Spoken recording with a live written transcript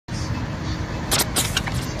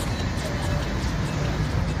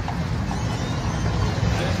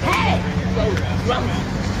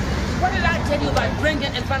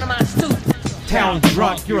Town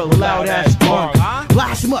drunk, you're a loud ass punk.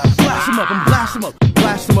 Blast him up, and blast him up,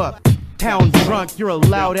 blast him up. Town drunk, you're a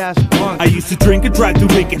loud ass punk. I used to drink and drive through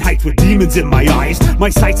Lincoln Heights with demons in my eyes. My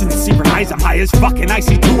sights in the secret highs, I'm high as fuck and I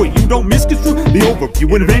see through it. You don't misconstrue the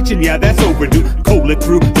overview. Intervention, yeah, that's overdue. Cola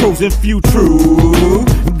crew, chosen few true.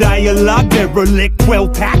 Dialogue derelict,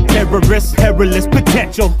 well-packed terrorist, perilous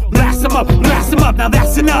potential. Blast them up, now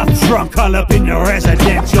that's enough. Drunk all up in your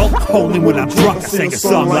residential. Only when I'm drunk I sing a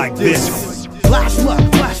song like this. Blast him up,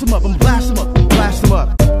 and blast him up, blast him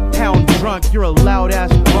up. Town drunk, you're a loud ass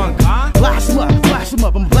punk. Blast him up, and blast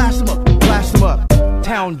him up, blast him up.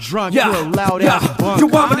 Town drunk, you're a loud ass punk. Yo,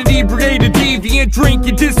 I'm an inebriated, deviant,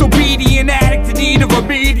 drinking, disobedient addict in need of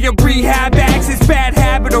immediate rehab access. Bad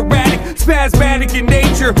habit, erratic, spasmodic in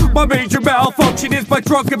nature. My major malfunction is my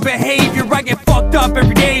drunken behavior. I get fucked up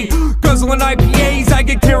every day, guzzling IPAs. I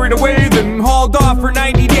get carried away, then hauled off for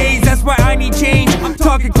 90 days. That's why I need change. I'm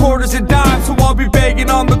talking quarters and dimes, so I'll be begging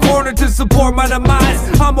on the corner to support my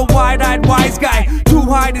demise. I'm a wide-eyed wise guy, too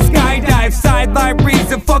high to skydive. Sideline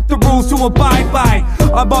reason, fuck the rules to abide by.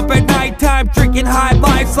 I'm up at nighttime, drinking high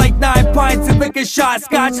lifes like 9 pints and liquor shots,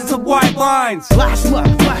 scotches and white lines. Blast him up,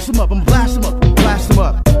 and blast him up, blast him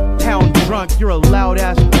up. Town drunk, you're a loud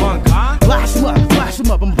ass punk. Blast him up,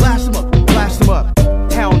 and blast him up, blast him up.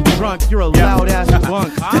 Town drunk, you're a loud ass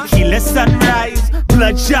punk. Tequila sunrise,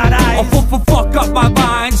 bloodshot eyes. I'll fuck up my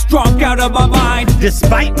lines, drunk out of my mind.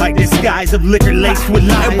 Despite my disguise of liquor laced with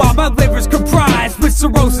lies. And while my liver's comprised with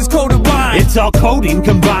cirrhosis coated wine, it's all codeine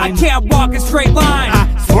combined. I can't walk a straight line.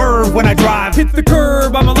 I swerve when I drive. Hit the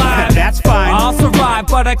curb, I'm alive. That's fine. I'll survive,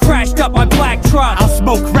 but I crashed up my black truck. I'll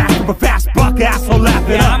smoke crack from a fast buck, asshole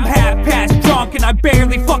laughing. Yeah, I'm half past drunk and I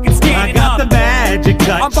barely fucking standing up. I got the magic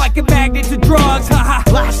touch. I'm like a magnet to drugs, haha.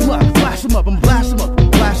 Blast him up, and blast him up,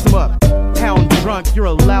 blast him up. Town drunk, you're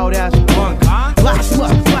a loud ass punk. Blast him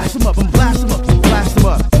up, and blast him up, blast him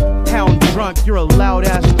up. Town drunk, you're a loud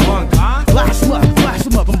ass punk. Blast him up, and blast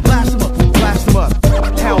him up, blast him up.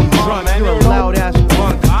 Town drunk, you're a loud ass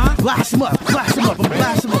punk. Blast him up, and blast him up,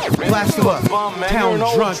 blast him up. Town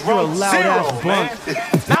drunk, you're a loud ass punk.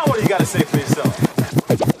 Now what do you gotta say for yourself?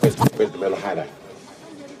 Where's the Miller highlight?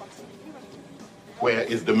 Where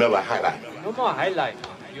is the Miller highlight? No more highlight.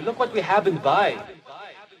 You look what we have in buy.